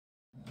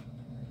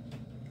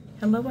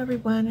Hello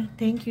everyone,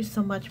 thank you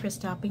so much for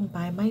stopping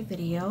by my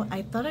video.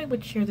 I thought I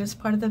would share this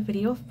part of the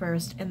video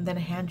first and then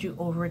hand you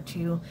over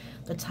to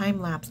the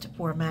time-lapsed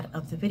format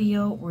of the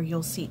video where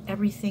you'll see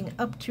everything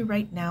up to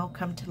right now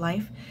come to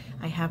life.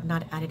 I have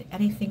not added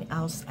anything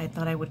else. I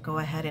thought I would go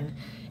ahead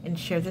and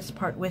share this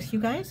part with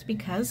you guys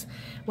because,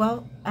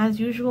 well,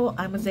 as usual,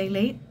 I'm a day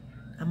late.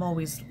 I'm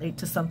always late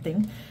to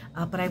something,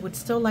 but I would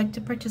still like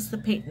to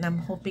participate, and I'm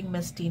hoping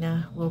Miss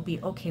Dina will be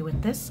okay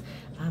with this.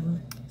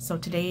 So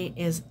today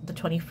is the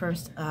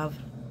 21st of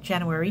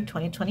January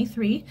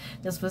 2023.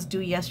 This was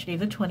due yesterday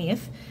the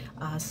 20th.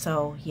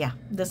 So yeah,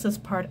 this is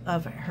part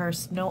of her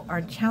snow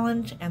art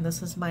challenge, and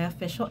this is my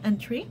official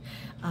entry,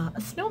 a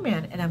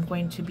snowman, and I'm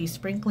going to be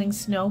sprinkling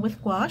snow with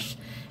gouache.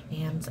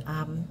 And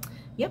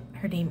yep,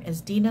 her name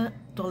is Dina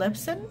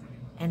Dolebsen,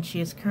 and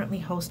she is currently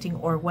hosting,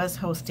 or was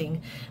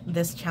hosting,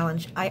 this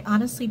challenge. I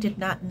honestly did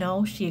not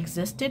know she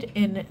existed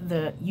in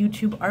the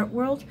YouTube art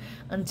world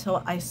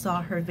until I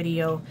saw her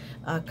video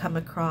come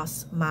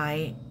across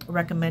my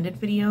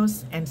recommended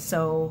videos, and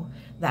so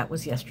that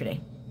was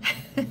yesterday.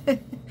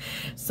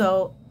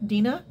 So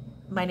Dina,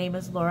 my name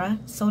is Laura.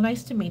 So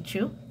nice to meet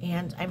you,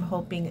 and I'm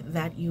hoping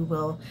that you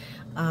will,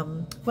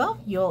 well,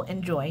 you'll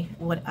enjoy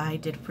what I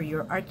did for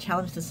your art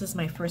challenge. This is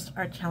my first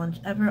art challenge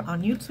ever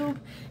on YouTube,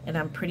 and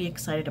I'm pretty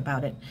excited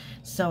about it.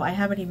 So I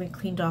haven't even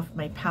cleaned off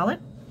my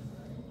palette,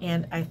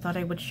 and I thought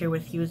I would share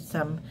with you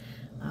some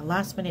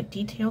last minute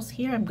details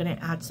here. I'm going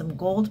to add some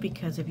gold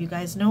because if you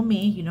guys know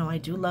me, you know I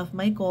do love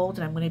my gold,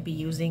 and I'm going to be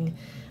using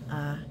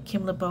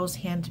Kim LeBeau's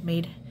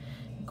handmade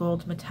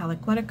gold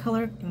metallic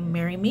watercolor in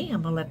Marry Me.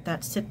 I'm going to let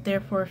that sit there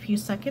for a few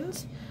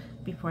seconds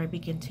before I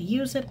begin to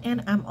use it,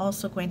 and I'm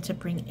also going to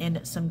bring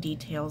in some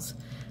details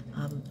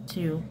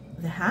to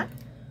the hat,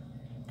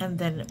 and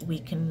then we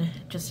can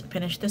just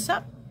finish this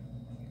up.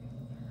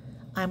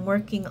 I'm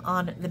working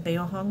on the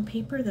Beohong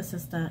paper. This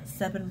is the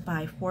 7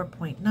 by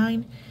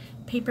 4.9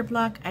 paper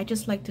block. I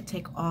just like to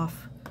take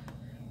off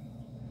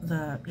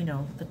the, you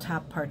know, the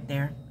top part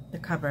there, the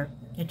cover.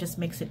 It just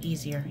makes it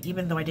easier,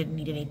 even though I didn't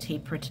need any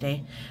tape for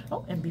today.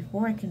 Oh, and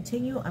before I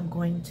continue, I'm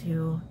going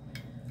to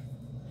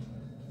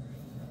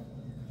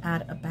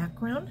add a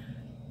background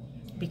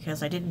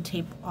because I didn't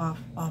tape off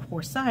all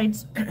four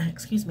sides.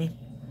 Excuse me.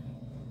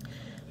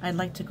 I'd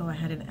like to go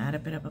ahead and add a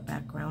bit of a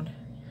background.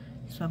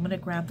 So I'm going to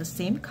grab the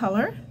same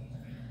color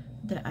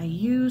that I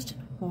used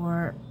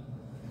for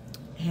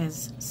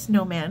his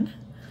snowman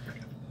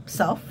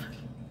self,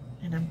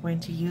 and I'm going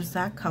to use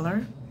that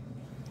color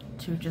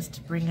to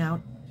just bring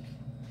out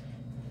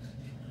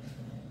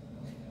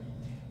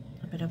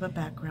a bit of a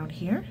background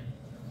here.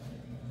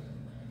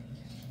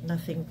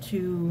 Nothing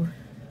too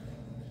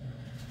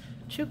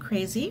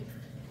crazy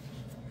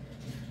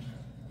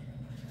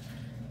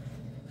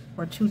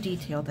or too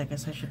detailed. I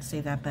guess I should say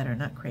that better,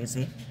 not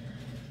crazy.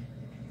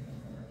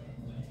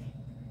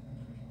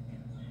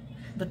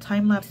 The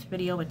time-lapse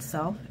video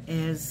itself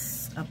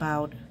is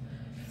about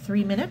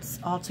 3 minutes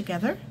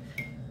altogether,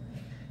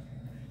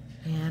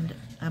 and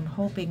I'm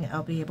hoping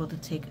I'll be able to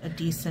take a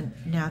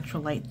decent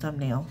natural light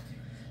thumbnail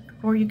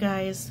for you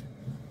guys,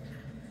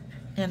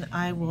 and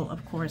I will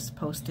of course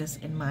post this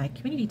in my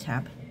community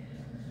tab.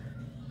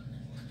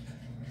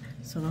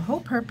 So the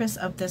whole purpose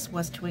of this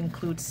was to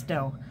include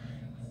snow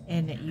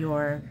in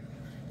your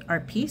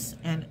art piece,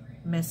 and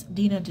Miss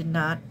Dina did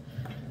not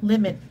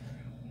limit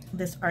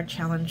this art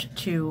challenge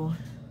to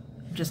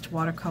just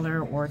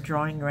watercolor or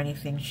drawing or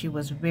anything. She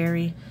was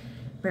very,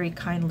 very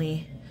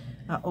kindly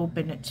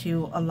open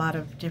to a lot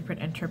of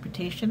different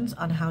interpretations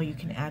on how you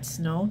can add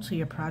snow to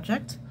your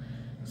project.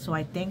 So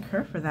I thank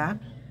her for that.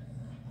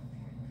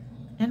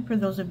 And for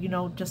those of you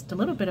know just a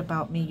little bit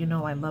about me, you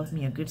know I love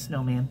me a good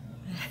snowman.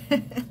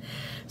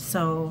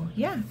 So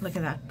yeah, look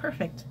at that,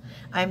 perfect.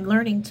 I'm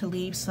learning to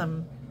leave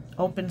some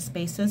open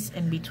spaces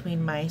in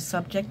between my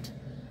subject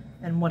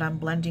and what I'm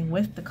blending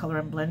with, the color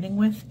I'm blending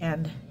with,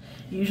 and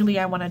usually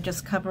I want to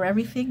just cover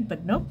everything,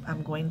 but nope,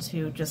 I'm going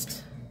to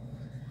just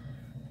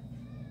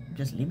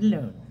leave it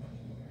alone.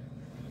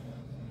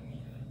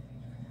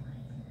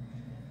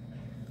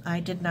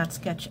 I did not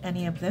sketch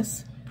any of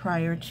this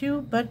prior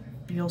to, but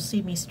you'll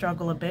see me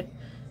struggle a bit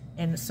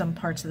in some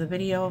parts of the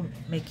video,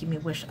 making me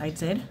wish I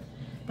did.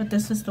 But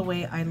this is the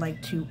way I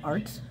like to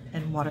art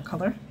and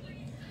watercolor.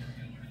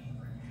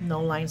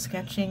 No line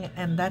sketching,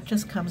 and that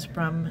just comes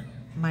from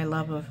my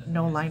love of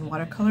no line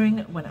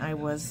watercoloring when I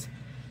was,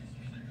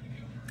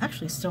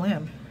 actually still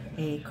am,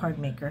 a card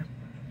maker,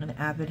 an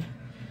avid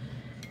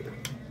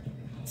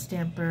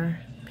stamper,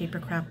 paper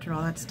crafter,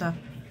 all that stuff.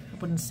 I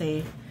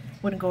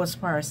wouldn't go as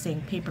far as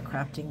saying paper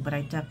crafting, but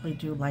I definitely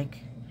do like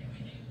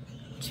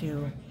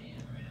to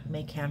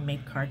make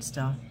handmade card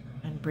stuff,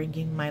 and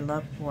bringing my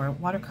love for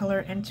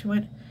watercolor into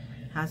it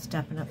has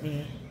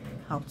definitely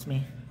helped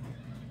me.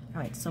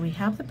 Alright, so we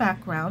have the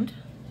background.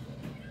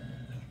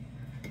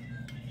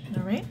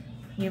 Alright,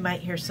 you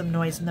might hear some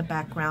noise in the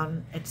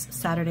background. It's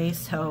Saturday,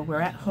 so we're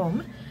at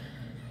home.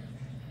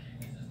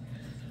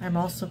 I'm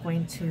also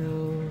going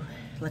to,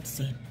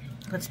 let's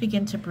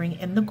begin to bring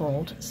in the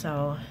gold.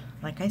 So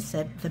like I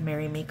said, the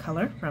Marry Me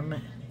color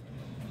from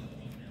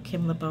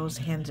Kim LeBeau's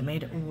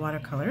handmade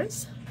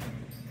watercolors.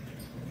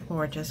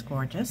 Gorgeous,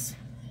 gorgeous.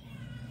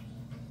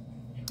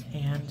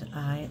 And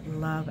I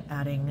love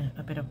adding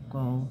a bit of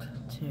gold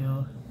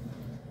to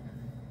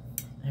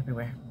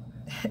everywhere.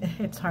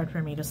 It's hard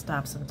for me to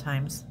stop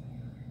sometimes.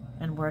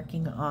 And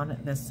working on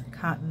this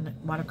cotton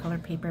watercolor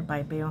paper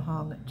by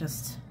Beohong,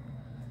 just,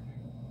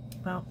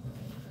 well,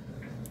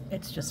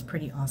 it's just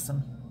pretty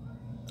awesome.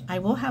 I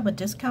will have a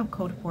discount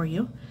code for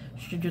you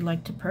should you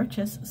like to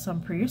purchase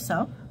some for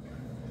yourself.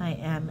 I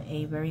am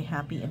a very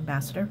happy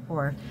ambassador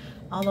for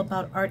All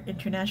About Art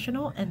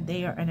International, and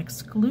they are an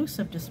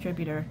exclusive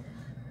distributor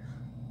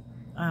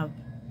of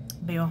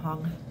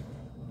Beohong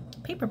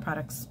paper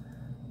products.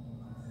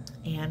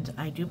 And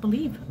I do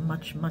believe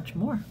much, much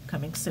more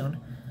coming soon.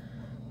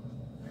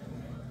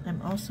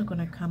 I'm also going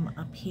to come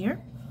up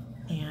here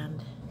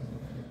and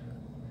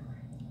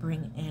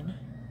bring in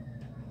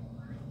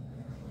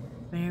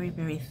very,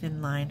 very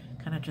thin line,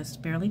 kind of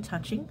just barely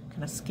touching,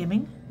 kind of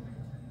skimming,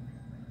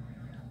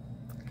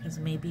 because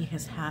maybe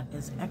his hat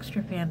is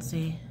extra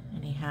fancy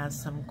and he has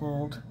some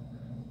gold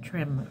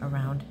trim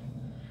around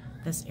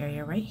this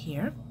area right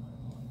here.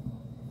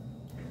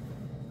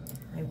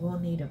 I will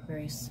need a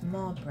very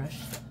small brush,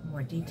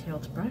 more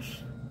detailed brush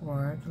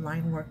for the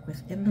line work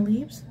within the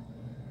leaves.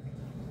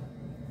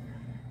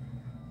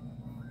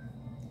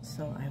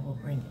 So I will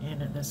bring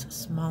in this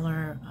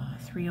smaller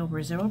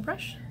 3/0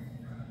 brush,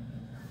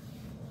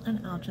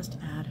 and I'll just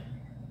add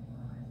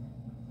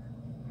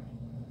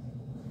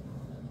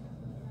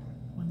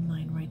one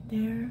line right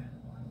there,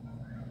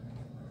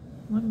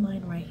 one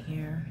line right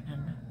here,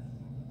 and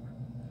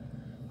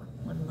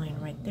one line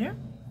right there.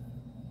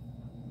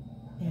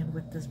 And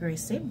with this very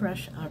same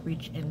brush, I'll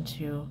reach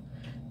into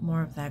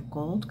more of that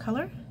gold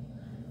color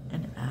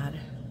and add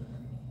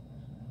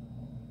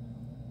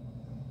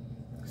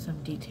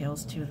some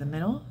details to the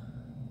middle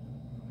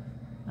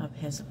of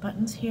his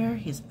buttons here.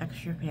 He's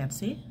extra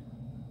fancy.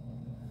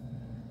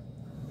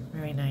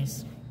 Very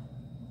nice.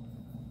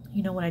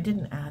 You know what I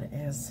didn't add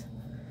is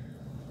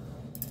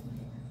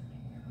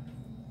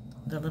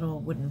the little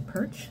wooden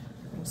perch,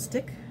 little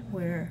stick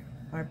where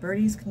our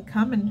birdies can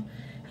come and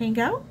hang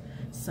out.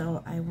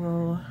 So I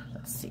will,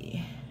 let's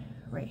see,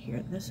 right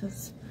here. This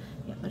is,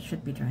 yeah, that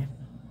should be dry.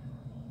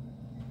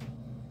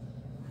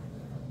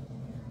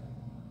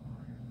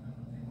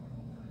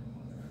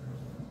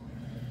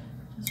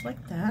 Just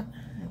like that,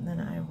 and then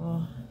I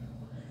will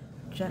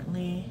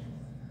gently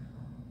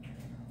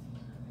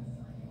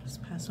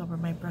just pass over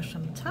my brush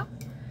on the top.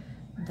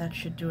 That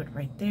should do it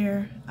right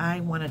there. I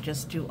want to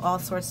just do all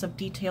sorts of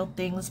detailed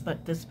things,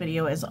 but this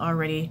video is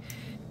already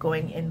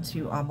going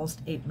into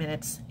almost 8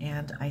 minutes,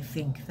 and I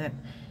think that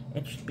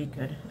it should be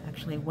good.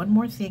 Actually, one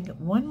more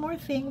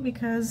thing,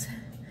 because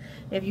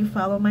if you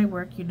follow my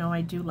work, you know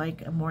I do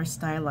like a more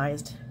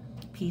stylized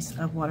piece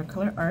of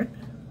watercolor art.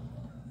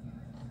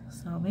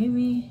 So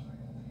maybe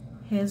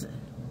his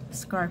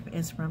scarf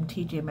is from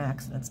TJ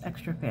Maxx, and it's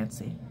extra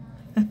fancy.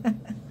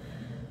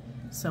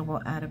 So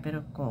we'll add a bit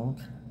of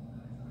gold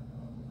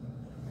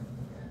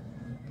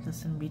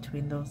just in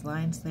between those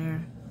lines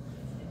there.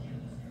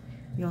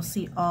 You'll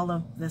see all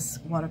of this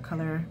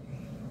watercolor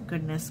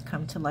goodness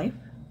come to life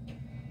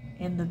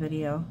in the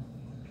video.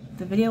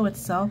 The video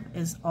itself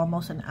is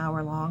almost an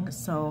hour long,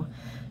 so,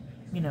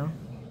 you know,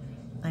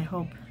 I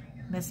hope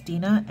Miss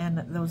Dina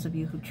and those of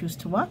you who choose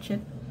to watch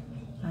it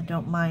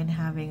don't mind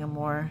having a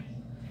more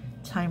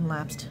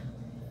time-lapsed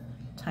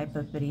type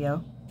of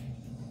video.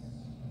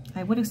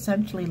 I would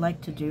essentially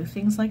like to do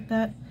things like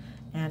that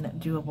and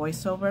do a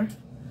voiceover,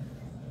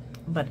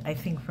 but I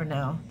think for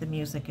now the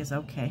music is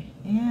okay.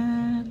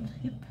 And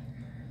yep,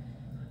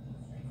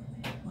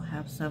 we'll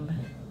have some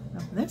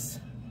of this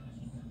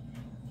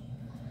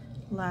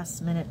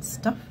last minute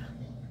stuff.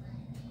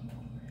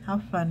 How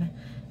fun.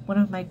 One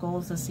of my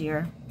goals this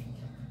year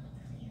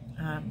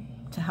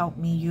to help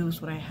me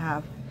use what I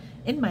have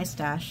in my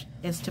stash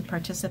is to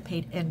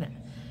participate in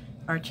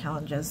art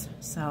challenges,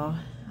 so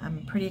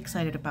I'm pretty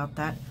excited about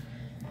that.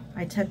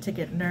 I tend to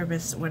get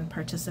nervous when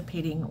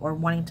participating or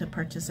wanting to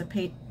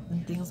participate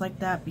and things like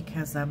that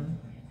because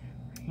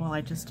well,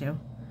 I just do.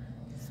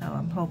 So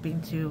I'm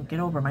hoping to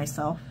get over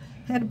myself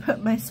and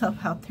put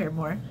myself out there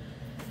more.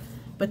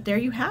 But there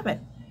you have it.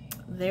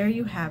 There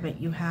you have it.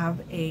 You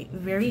have a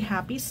very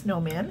happy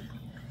snowman.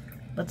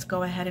 Let's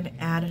go ahead and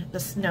add the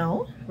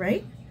snow,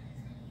 right?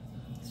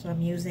 So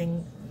I'm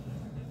using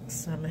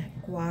some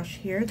gouache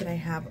here that I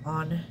have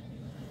on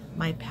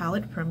my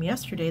palette from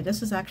yesterday.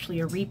 This is actually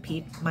a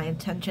repeat. My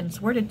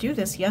intentions were to do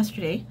this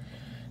yesterday,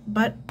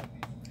 but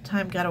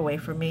time got away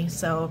from me,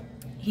 so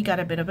he got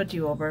a bit of a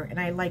do-over, and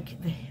I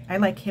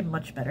like him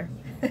much better.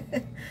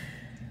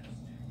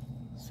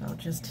 So I'll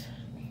just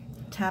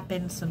tap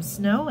in some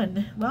snow,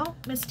 and well,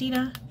 Miss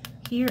Dina,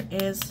 here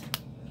is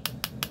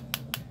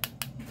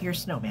your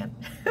snowman,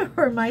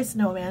 or my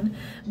snowman,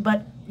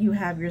 but you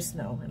have your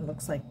snow. It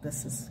looks like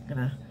this is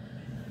gonna,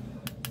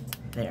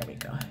 there we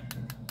go.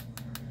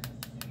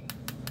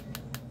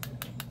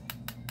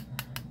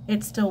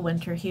 It's still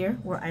winter here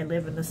where I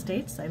live in the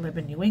States. I live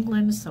in New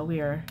England, so we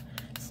are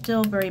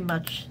still very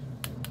much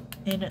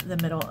in the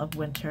middle of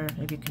winter,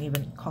 if you can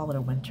even call it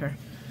a winter.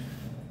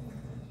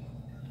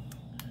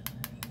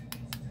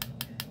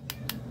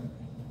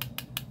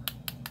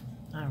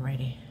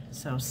 Alrighty,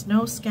 so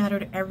snow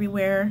scattered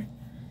everywhere.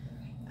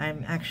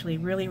 I'm actually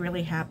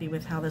really happy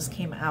with how this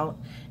came out.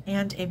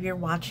 And if you're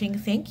watching,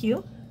 thank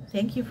you.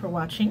 Thank you for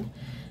watching.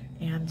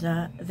 And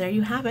there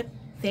you have it.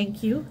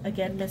 Thank you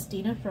again, Miss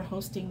Dina, for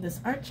hosting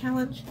this art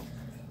challenge,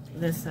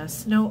 this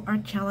snow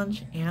art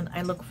challenge. And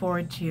I look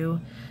forward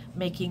to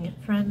making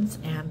friends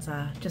and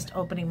just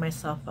opening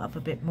myself up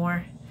a bit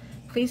more.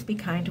 Please be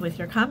kind with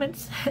your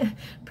comments.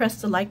 Press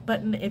the like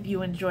button if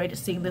you enjoyed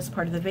seeing this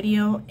part of the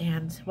video.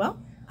 And, well,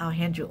 I'll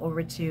hand you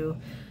over to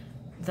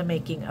the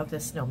making of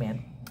this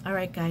snowman. All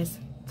right, guys.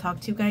 Talk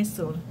to you guys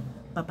soon.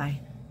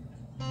 Bye-bye.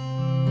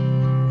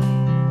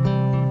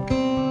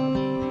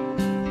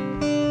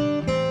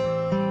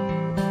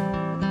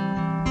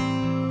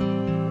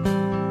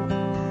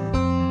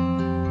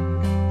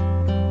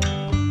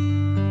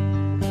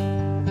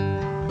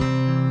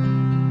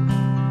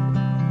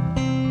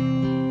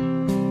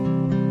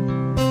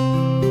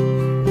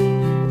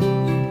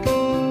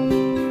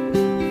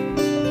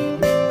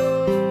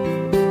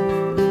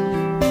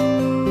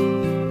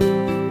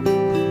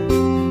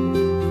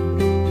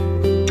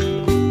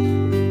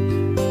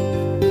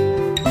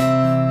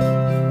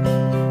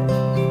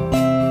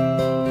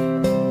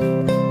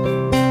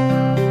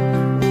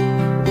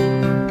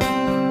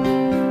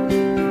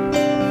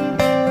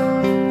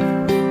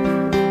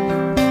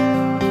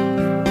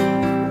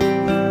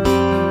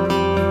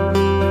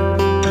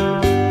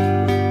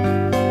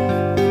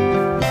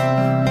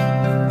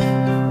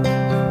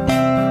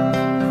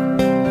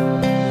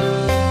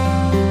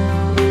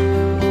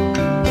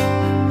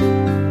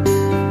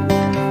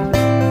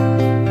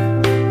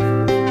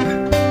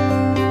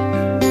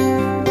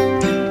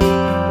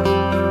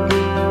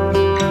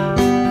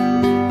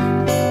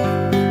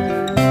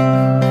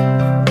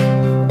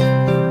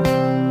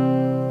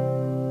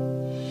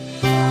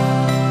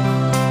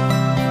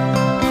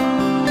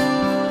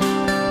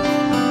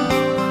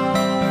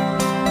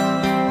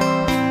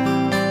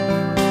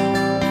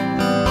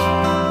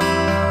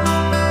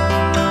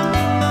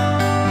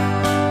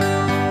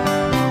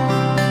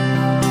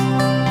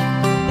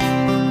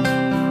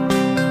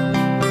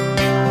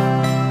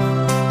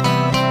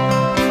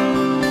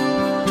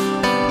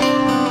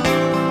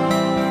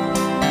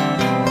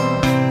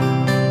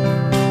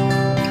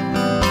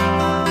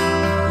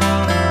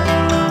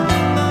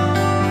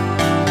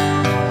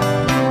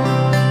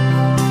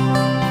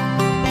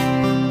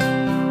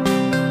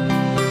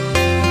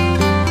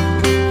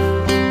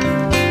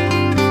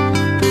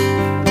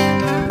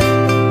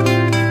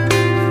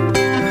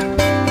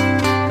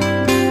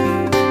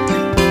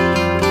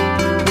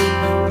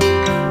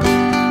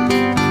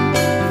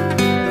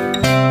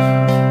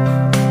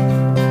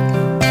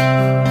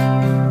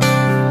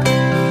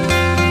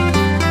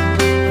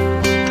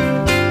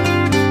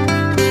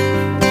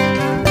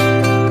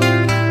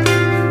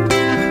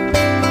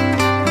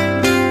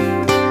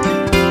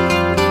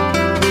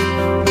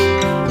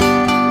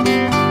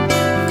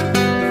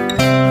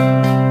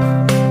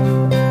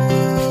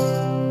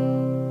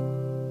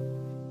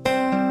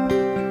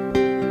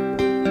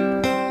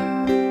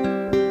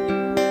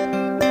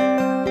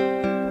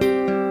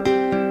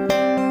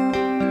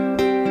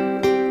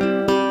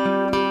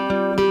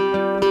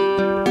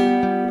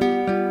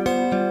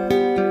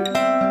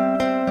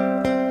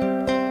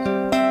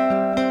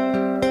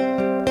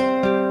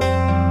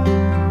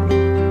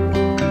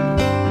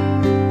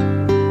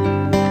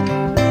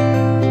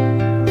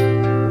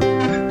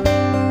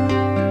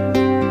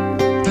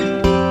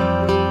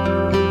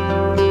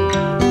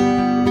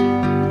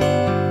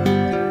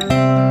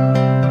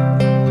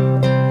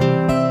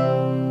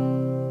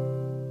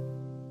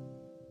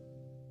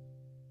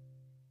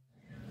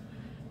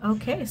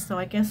 Okay, so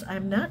I guess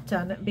I'm not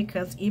done,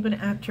 because even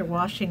after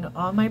washing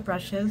all my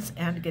brushes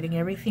and getting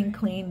everything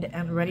cleaned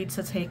and ready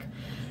to take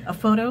a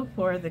photo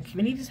for the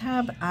community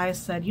tab, I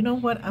said, you know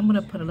what, I'm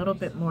going to put a little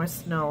bit more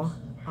snow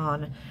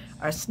on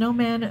our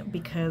snowman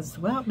because,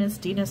 well, Miss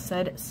Dina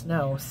said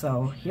snow,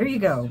 so here you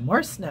go,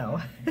 more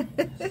snow.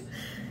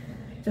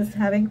 Just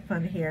having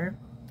fun here,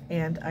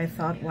 and I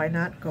thought, why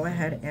not go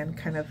ahead and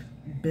kind of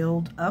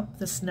build up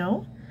the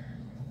snow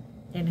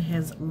in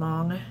his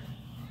long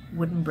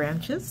wooden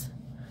branches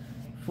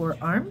for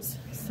arms.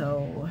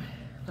 So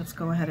let's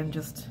go ahead and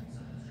just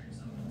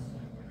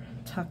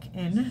tuck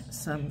in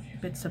some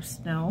bits of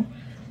snow.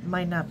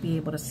 Might not be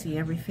able to see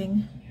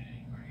everything,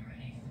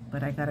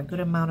 but I got a good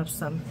amount of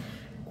some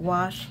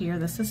gouache here.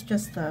 This is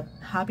just the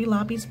Hobby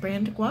Lobby's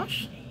brand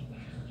gouache.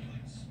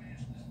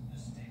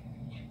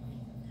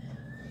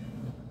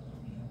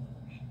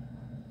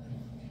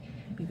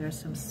 Maybe there's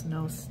some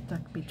snow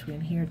stuck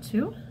between here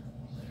too.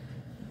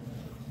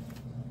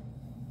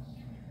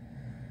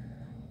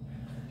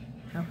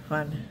 How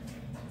fun.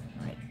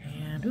 All right,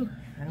 and ooh,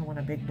 I don't want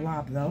a big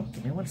blob though.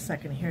 Give me 1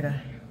 second here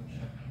to,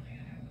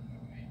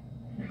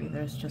 maybe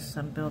there's just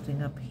some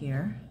building up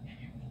here.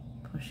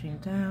 Pushing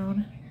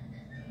down.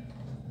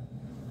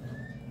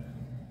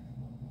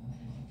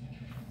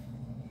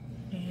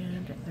 And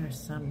There's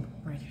some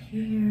right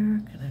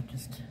here, kind of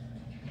just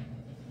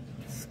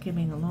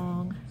skimming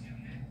along.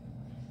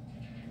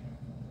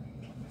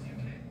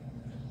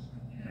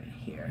 Right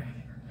here.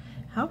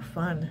 How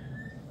fun.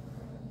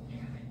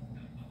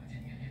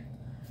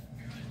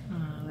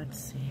 Let's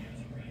see.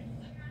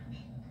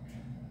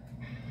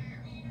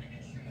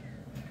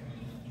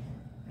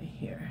 Right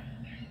here.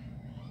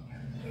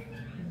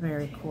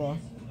 Very cool.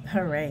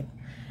 All right.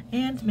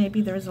 And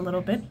maybe there's a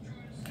little bit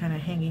kind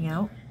of hanging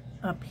out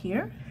up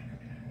here.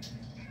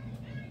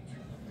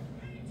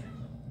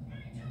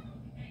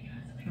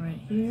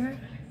 Right here.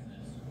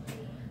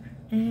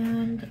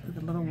 And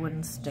the little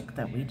wooden stick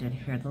that we did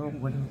here, the little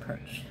wooden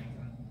perch.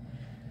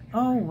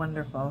 Oh,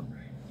 wonderful.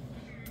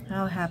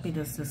 How happy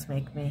does this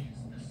make me?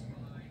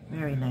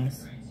 Very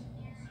nice.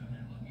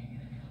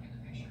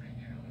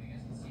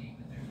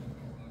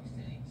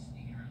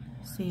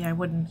 See, I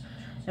wouldn't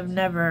have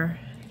never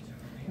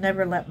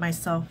let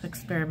myself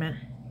experiment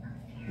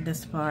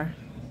this far.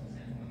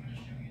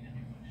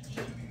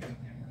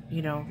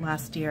 You know,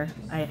 last year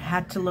I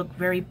had to look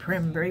very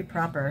prim, very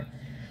proper.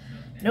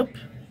 Nope,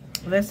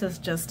 this is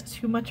just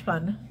too much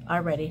fun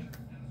already.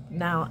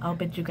 Now I'll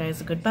bid you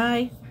guys a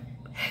goodbye.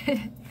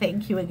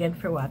 Thank you again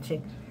for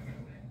watching.